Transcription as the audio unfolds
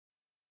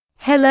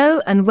Hello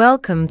and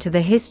welcome to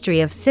the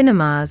history of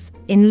cinemas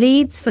in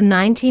Leeds for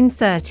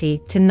 1930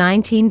 to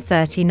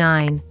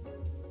 1939.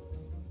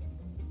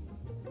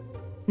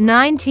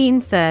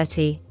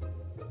 1930.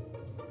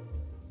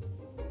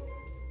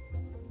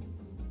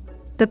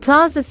 The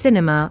Plaza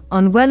Cinema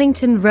on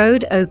Wellington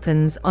Road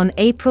opens on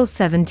April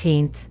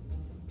 17th.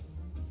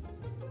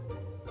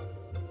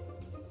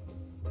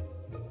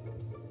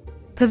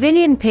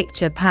 Pavilion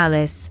Picture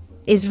Palace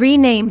is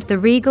renamed the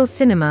Regal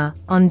Cinema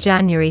on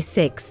January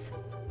 6th.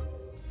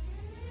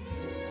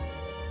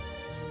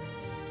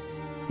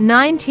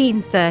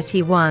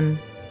 1931.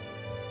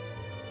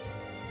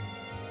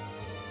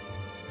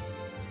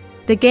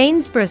 The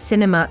Gainsborough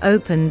Cinema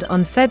opened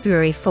on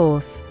February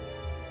 4th.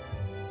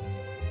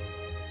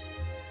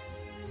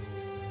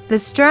 The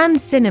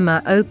Strand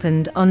Cinema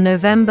opened on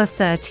November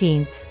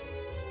 13th.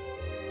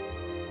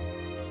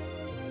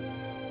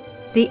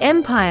 The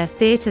Empire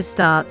Theatre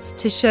starts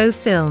to show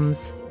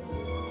films.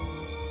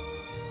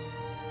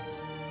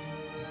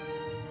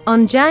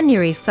 On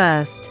January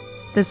 1st,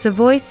 the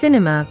Savoy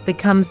Cinema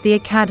becomes the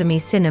Academy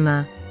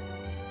Cinema.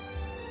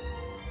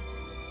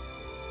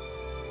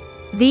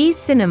 These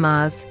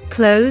cinemas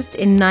closed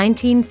in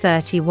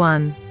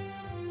 1931.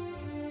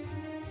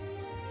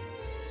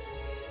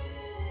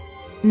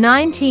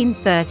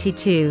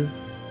 1932.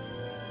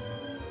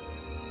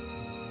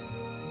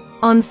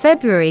 On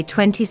February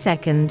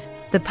 22nd,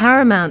 the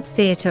Paramount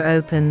Theatre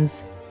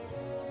opens.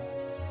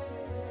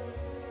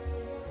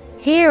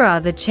 Here are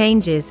the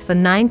changes for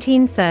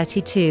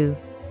 1932.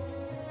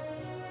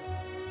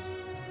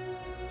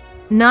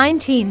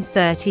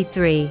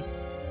 1933.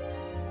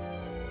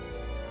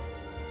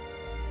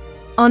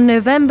 On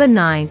November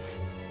 9th,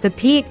 the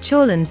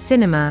Piakcholand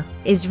Cinema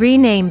is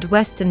renamed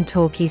Western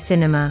Torquay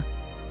Cinema.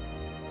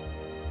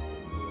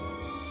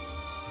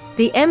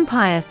 The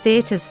Empire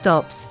Theatre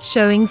stops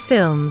showing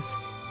films.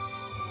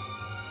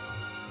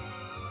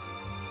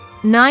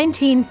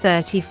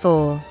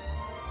 1934.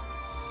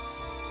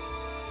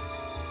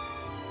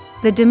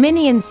 The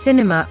Dominion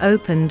Cinema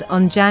opened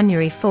on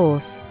January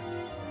 4th.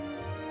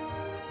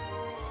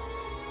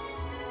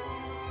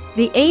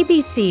 The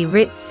ABC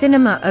Ritz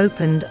Cinema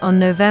opened on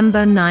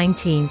November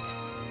 19th.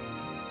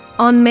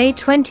 On May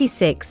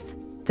 26th,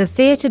 the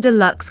Theatre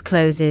Deluxe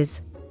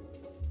closes.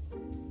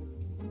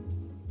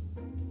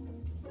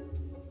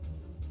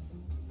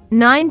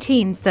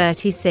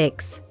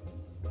 1936.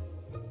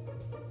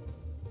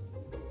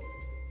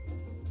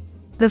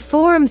 The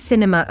Forum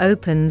Cinema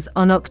opens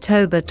on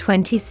October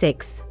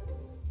 26th.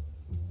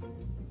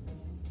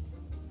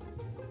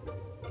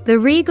 The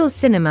Regal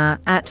Cinema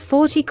at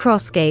 40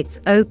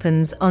 Crossgates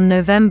opens on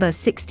November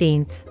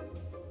 16th.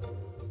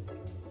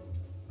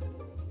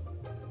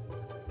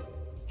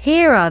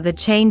 Here are the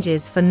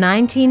changes for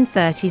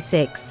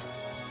 1936.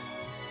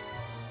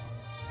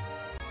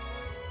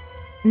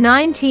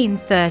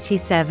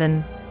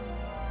 1937.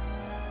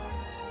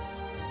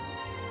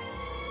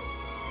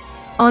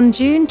 On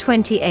June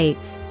 28th,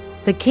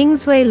 the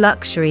Kingsway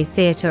Luxury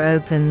Theatre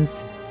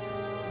opens.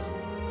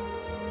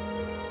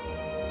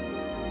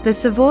 The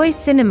Savoy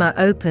Cinema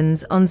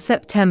opens on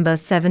September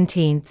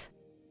 17th.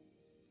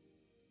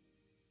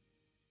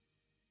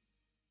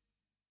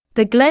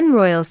 The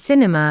Glenroyal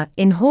Cinema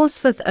in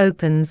Horsforth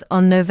opens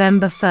on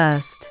November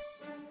 1st.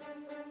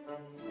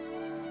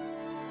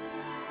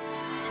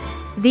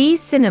 These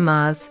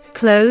cinemas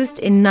closed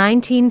in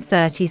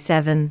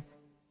 1937.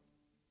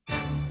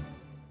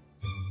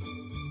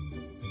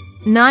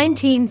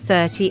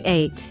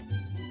 1938.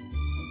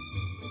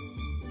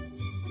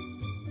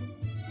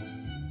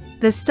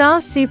 The Star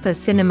Super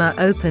Cinema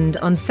opened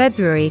on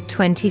February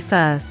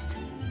 21st.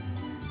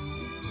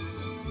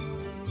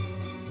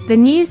 The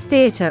News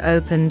Theatre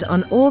opened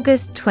on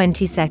August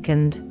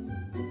 22nd.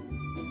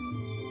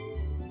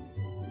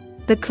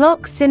 The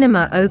Clock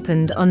Cinema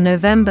opened on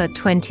November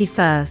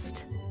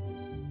 21st.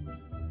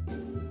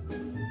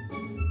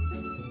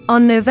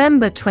 On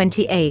November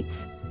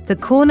 28th, the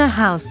Corner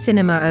House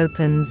Cinema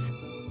opens.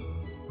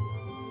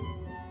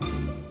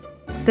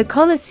 The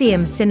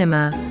Coliseum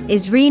Cinema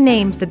is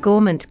renamed the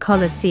Gaumont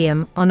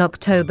Coliseum on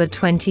October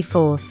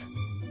 24th.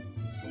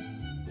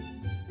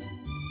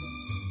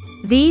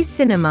 These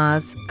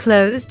cinemas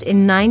closed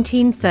in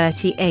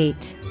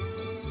 1938.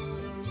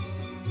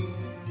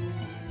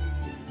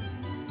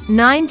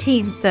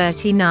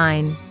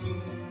 1939.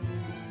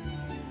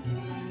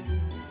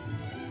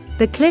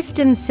 The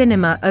Clifton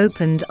Cinema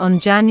opened on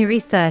January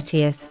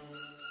 30th.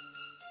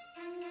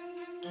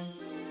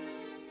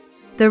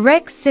 The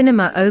Rex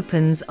Cinema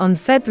opens on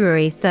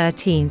February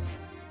 13th.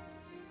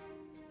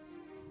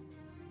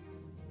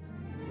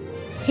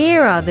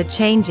 Here are the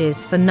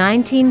changes for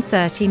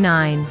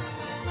 1939.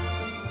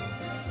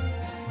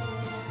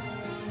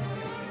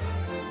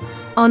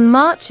 On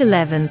March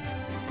 11th,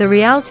 the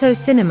Rialto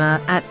Cinema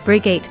at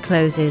Brigate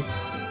closes.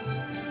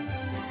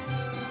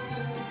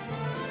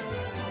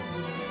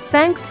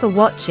 Thanks for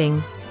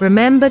watching.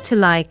 Remember to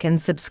like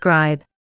and subscribe.